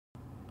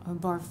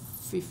bar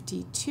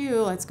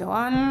 52. Let's go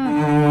on.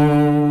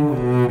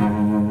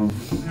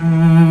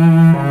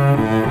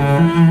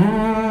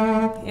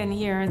 And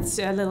here it's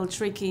a little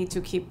tricky to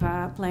keep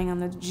playing on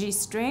the G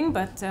string,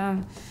 but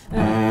you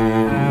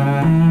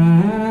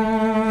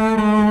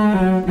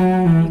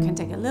can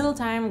take a little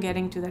time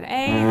getting to that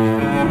A.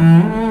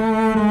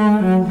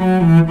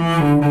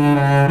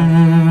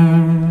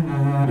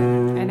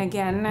 And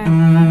again,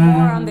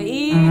 more on the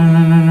E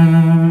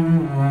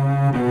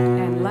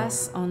and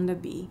less on the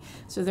B.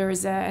 So there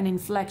is an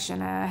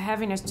inflection, a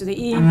heaviness to the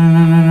E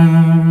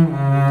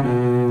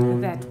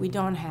that we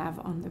don't have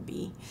on the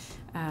B.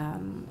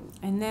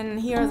 And then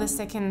here the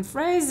second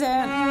phrase,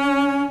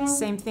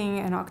 same thing,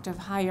 an octave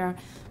higher.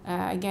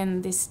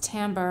 Again, this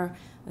timbre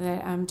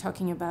that I'm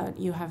talking about,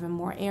 you have a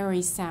more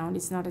airy sound.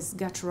 It's not as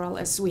guttural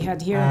as we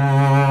had here.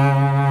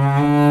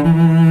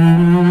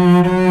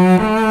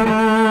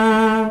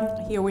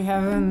 Here we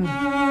have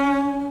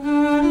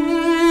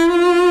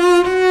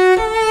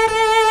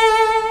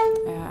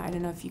I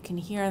don't know if you can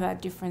hear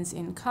that difference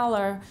in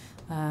color,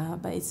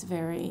 but it's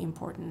very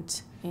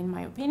important in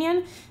my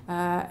opinion.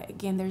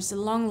 Again, there's a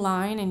long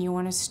line and you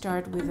want to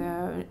start with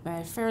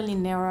a fairly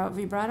narrow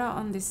vibrato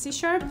on the C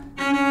sharp.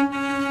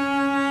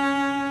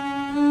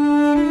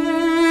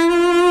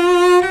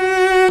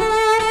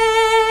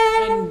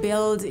 And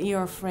build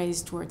your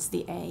phrase towards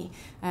the A.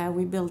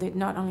 We build it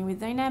not only with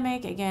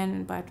dynamic,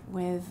 again, but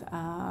with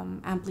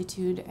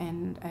amplitude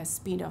and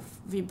speed of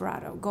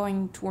vibrato.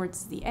 Going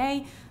towards the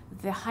A,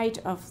 the height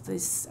of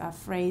this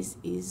phrase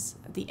is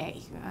the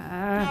A.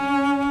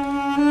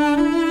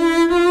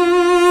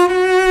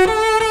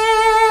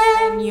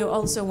 And you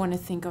also want to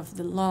think of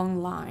the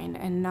long line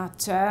and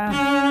not...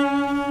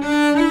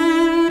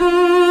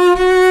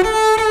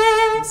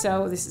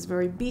 So this is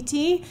very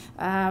beaty.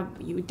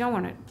 You don't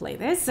want to play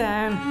this. You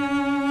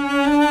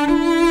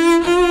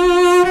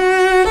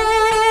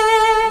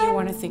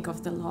want to think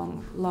of the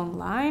long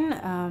line.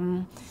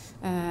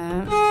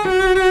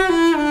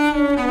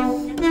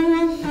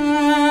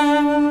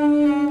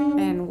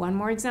 And one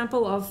more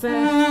example of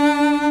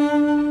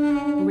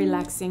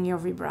relaxing your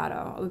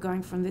vibrato. We're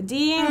going from the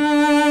D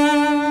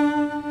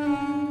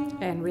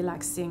and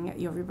relaxing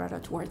your vibrato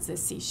towards the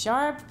C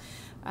sharp.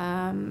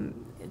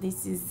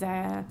 This is,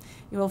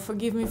 you will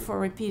forgive me for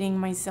repeating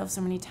myself so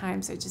many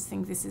times. I just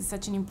think this is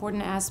such an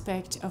important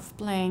aspect of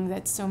playing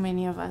that so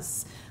many of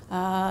us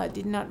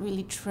did not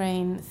really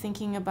train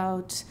thinking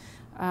about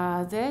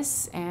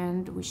this,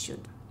 and we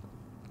should.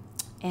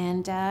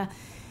 And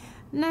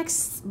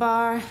next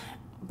bar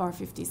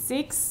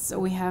 56. So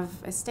we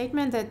have a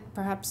statement that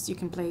perhaps you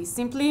can play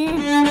simply.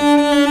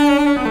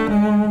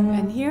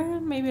 And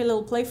here, maybe a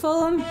little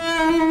playful.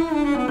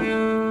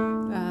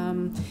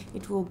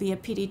 It will be a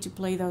pity to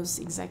play those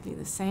exactly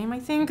the same, I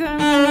think. That's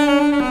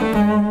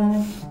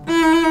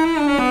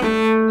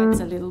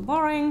a little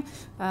boring.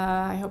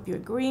 I hope you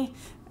agree.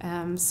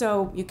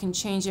 So you can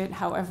change it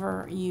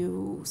however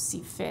you see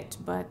fit,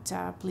 but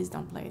please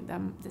don't play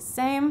them the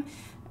same.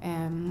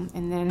 And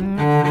then...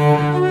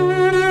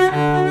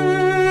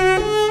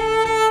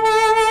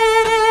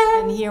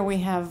 And here we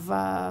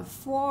have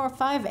 4 or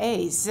 5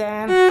 A's.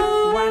 1, 2, 3,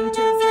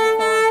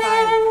 4,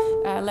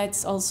 5.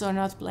 Let's also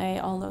not play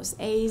all those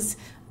A's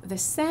the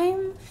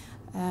same.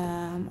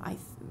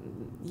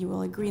 You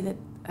will agree that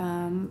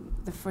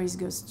the phrase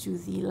goes to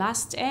the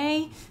last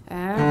A.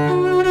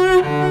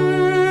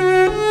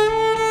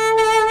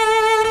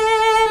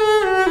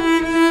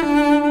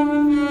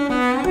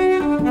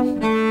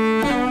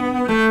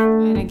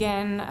 And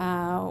again,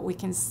 we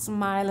can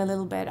smile a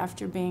little bit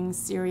after being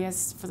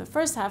serious for the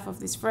first half of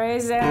this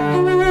phrase. And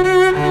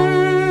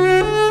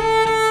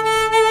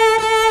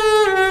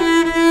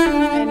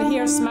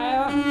here,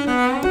 smile.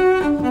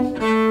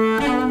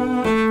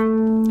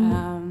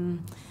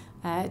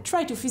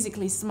 Try to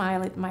physically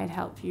smile, it might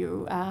help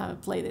you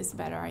play this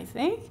better, I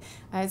think.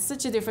 It's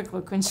such a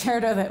difficult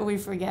concerto that we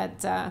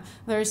forget.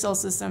 There's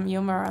also some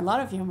humor, a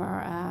lot of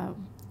humor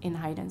in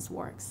Haydn's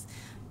works.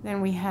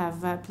 Then we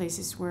have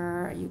places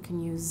where you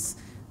can use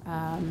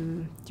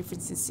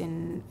differences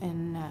in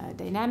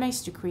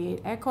dynamics to create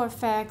echo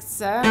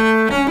effects.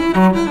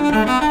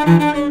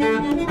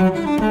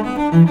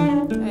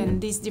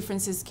 And these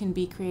differences can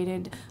be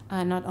created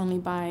not only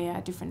by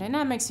different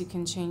dynamics. You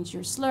can change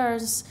your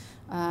slurs.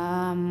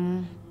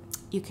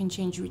 You can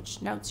change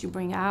which notes you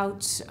bring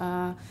out.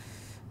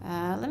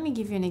 Let me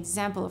give you an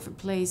example of a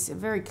place, a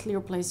very clear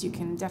place. You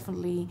can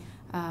definitely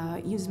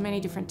use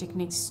many different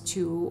techniques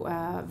to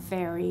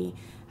vary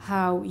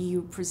how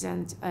you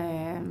present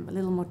a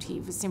little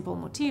motif, a simple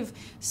motif.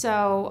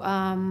 So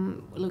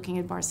looking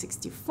at bar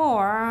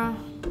 64,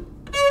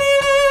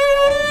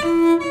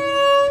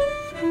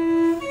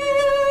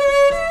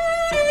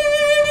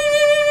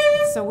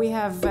 so we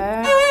have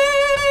the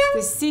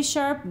C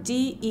sharp,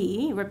 D,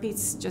 E,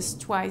 repeats just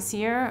twice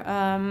here.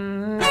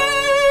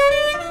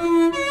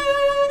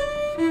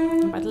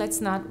 But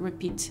let's not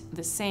repeat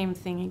the same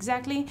thing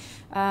exactly.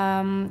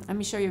 Let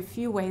me show you a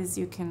few ways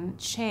you can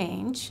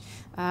change.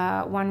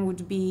 One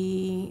would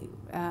be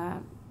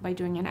by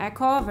doing an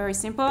echo, very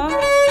simple.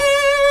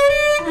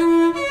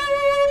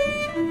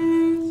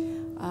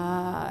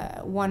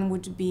 one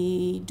would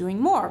be doing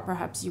more.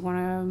 Perhaps you want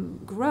to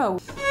grow.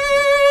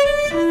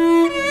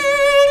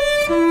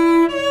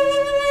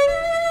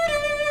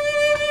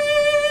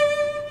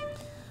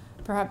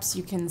 Perhaps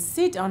you can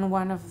sit on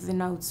one of the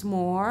notes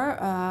more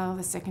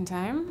the second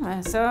time.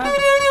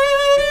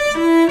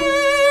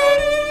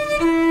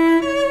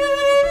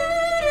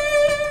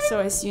 So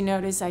as you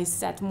notice, I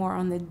sat more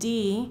on the D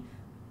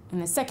in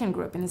the second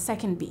group, in the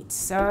second beat.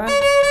 So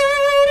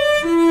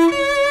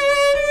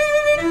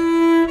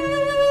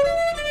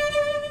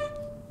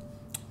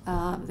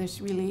there's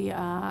really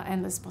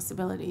endless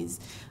possibilities,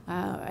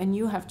 and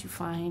you have to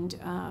find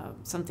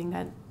something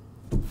that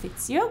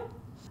fits you.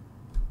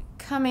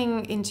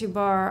 Coming into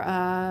bar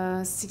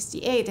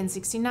 68 and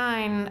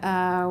 69,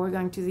 we're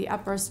going to the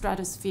upper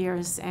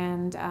stratospheres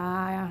and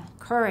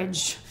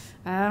courage.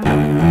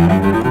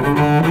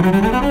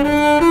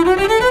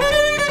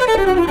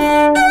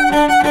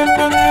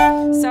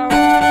 So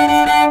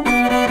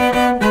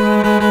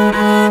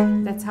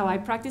that's how I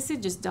practice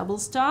it, just double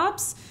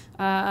stops.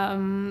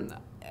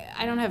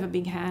 I don't have a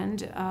big hand,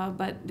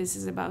 but this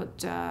is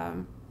about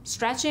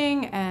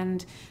stretching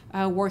and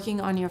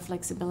working on your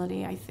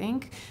flexibility, I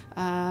think.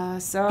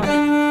 So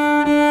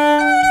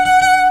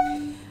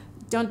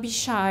don't be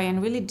shy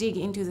and really dig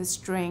into the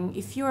string.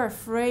 If you're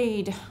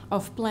afraid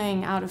of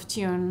playing out of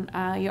tune,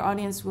 your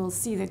audience will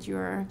see that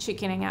you're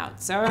chickening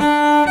out. So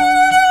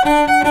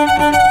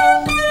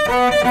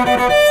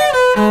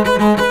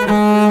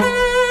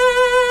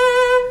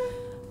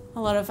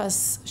a lot of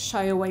us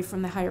shy away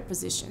from the higher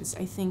positions.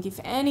 I think if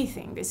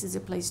anything, this is a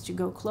place to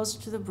go closer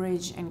to the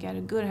bridge and get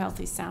a good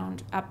healthy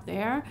sound up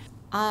there.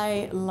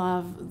 I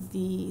love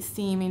the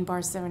theme in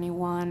bar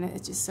 71.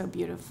 It's just so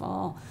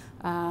beautiful.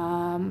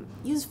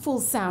 Use full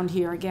sound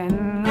here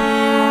again.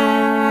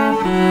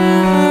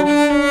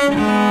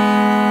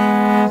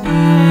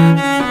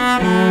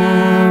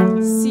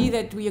 See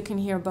that you can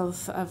hear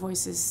both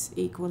voices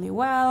equally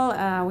well.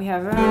 We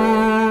have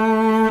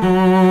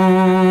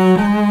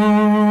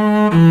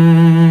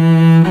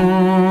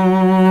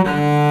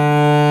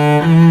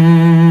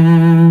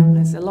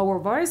there's a lower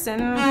voice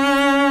and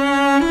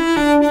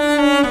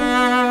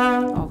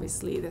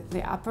obviously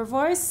the upper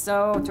voice.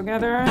 So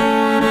together.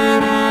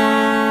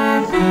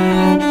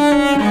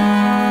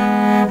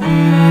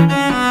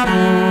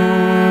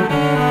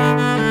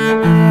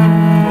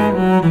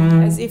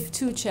 As if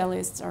two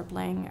cellists are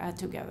playing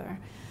together.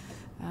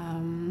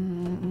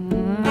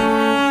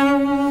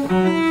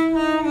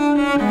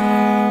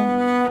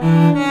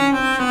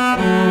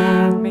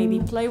 Maybe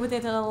play with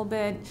it a little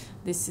bit.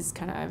 This is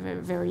kind of a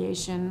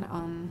variation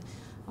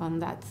on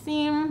that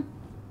theme.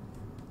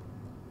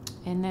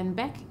 And then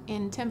back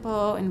in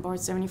tempo in bar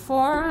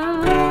 74.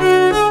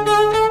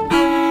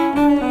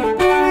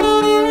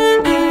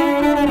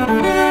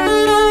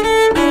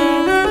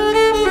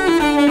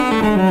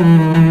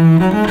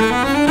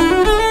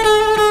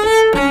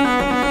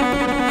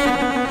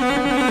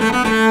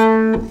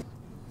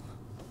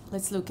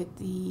 Let's look at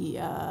the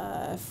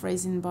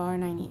phrase in bar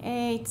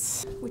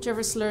 98.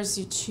 Whichever slurs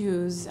you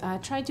choose,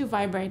 try to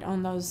vibrate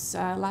on those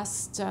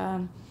last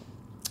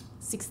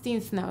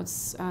 16th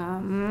notes.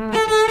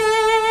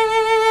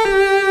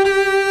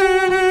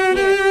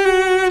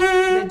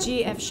 Here, the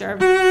G, F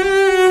sharp.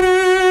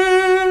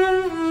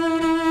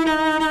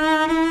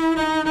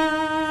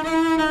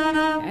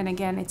 And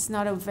again, it's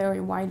not a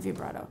very wide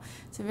vibrato.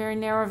 It's a very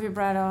narrow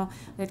vibrato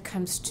that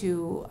comes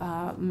to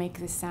make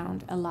the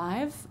sound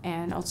alive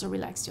and also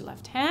relax your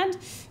left hand.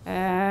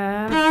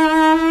 And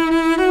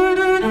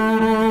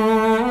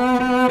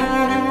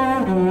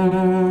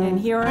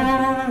here,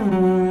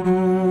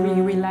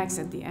 really relax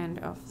at the end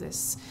of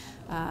this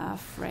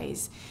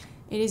phrase.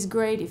 It is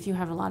great if you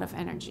have a lot of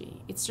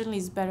energy. It certainly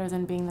is better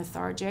than being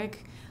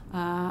lethargic,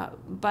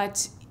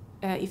 but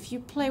if you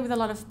play with a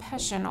lot of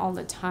passion all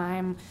the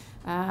time,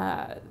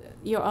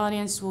 your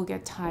audience will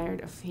get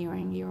tired of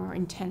hearing your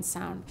intense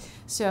sound.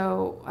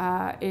 So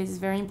it is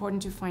very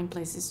important to find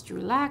places to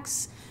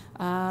relax.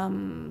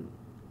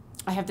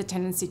 I have the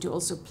tendency to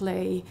also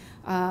play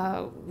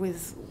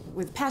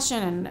with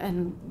passion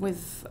and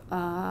with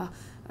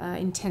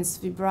intense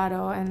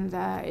vibrato, and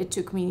it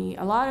took me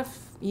a lot of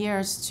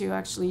years to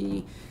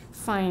actually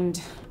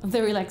find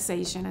the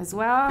relaxation as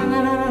well.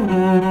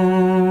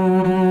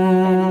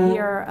 And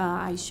here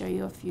I show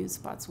you a few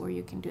spots where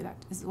you can do that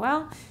as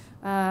well.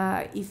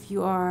 If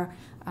you are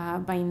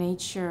by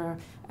nature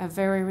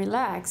very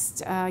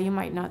relaxed, you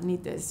might not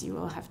need this. You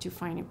will have to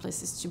find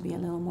places to be a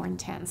little more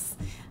intense.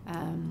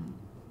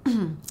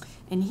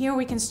 And here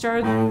we can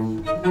start.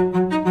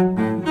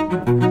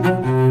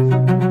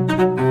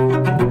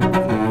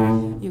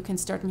 You can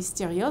start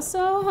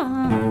misterioso.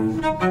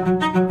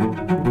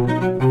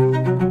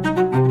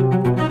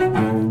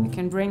 You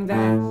can bring the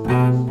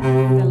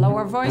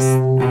lower voice,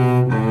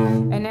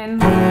 and then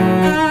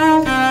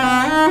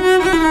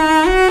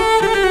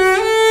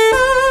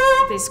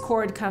this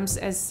chord comes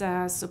as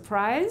a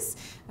surprise.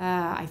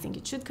 I think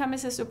it should come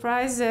as a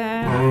surprise.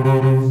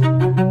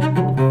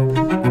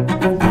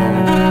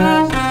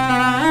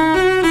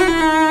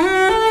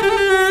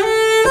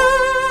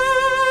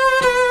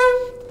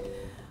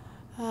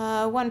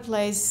 one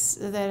place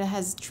that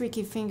has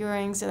tricky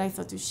fingerings that I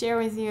thought to share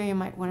with you. You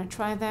might want to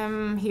try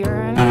them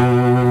here.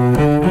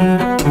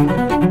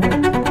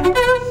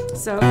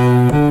 So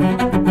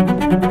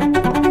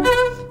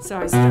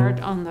I start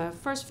on the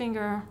first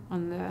finger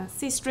on the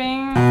C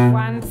string,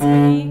 1,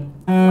 3,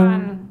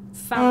 1,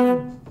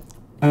 thumb.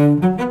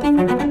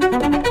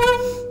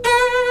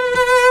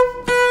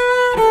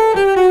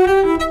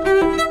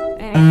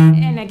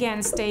 And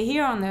again, stay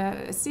here on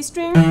the C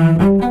string,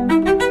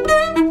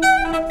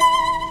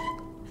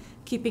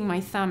 keeping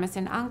my thumb as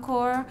an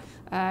anchor.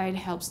 It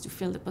helps to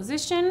feel the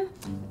position.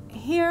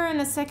 Here in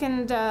the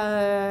second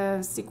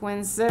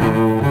sequence, I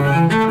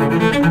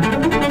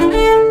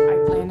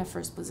play in the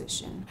first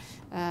position.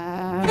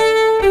 And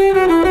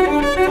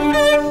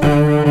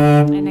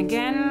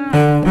again,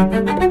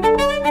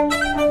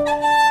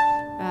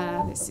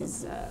 this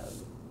is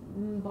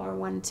bar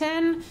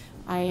 110.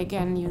 I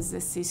again use the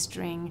C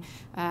string.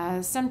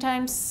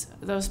 Sometimes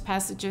those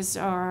passages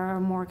are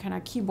more kind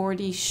of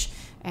keyboardish,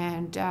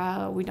 and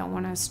we don't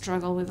want to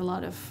struggle with a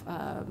lot of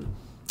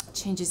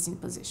changes in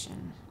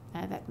position.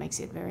 That makes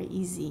it very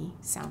easy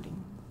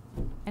sounding.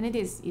 And it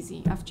is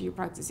easy after you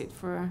practice it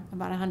for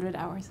about 100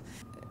 hours.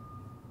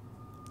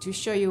 To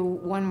show you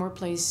one more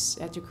place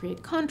to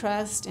create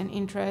contrast and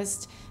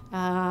interest,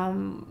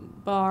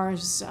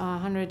 bars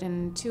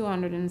 102,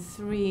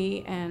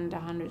 103, and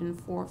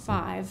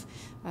 104.5.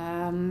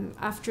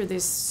 After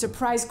this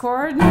surprise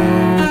chord,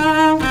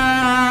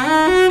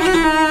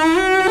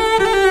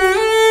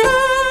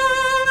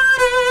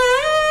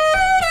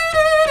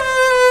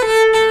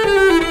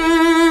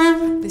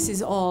 this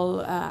is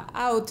all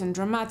out and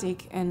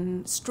dramatic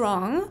and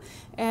strong.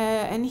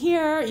 And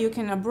here you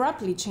can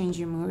abruptly change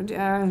your mood.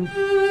 I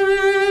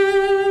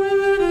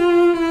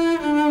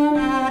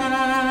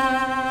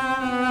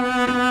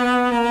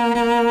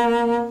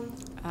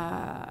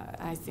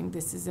think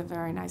this is a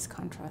very nice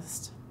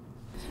contrast.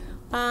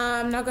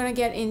 I'm not going to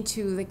get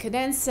into the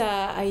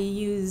cadenza. I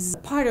use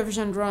part of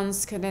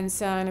Gendron's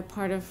cadenza and a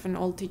part of an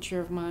old teacher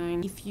of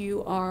mine. If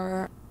you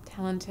are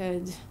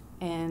talented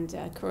and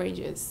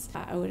courageous,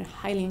 I would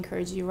highly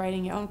encourage you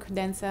writing your own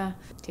cadenza.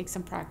 Take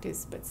some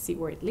practice, but see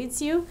where it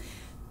leads you.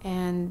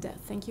 And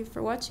thank you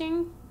for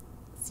watching.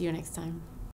 See you next time.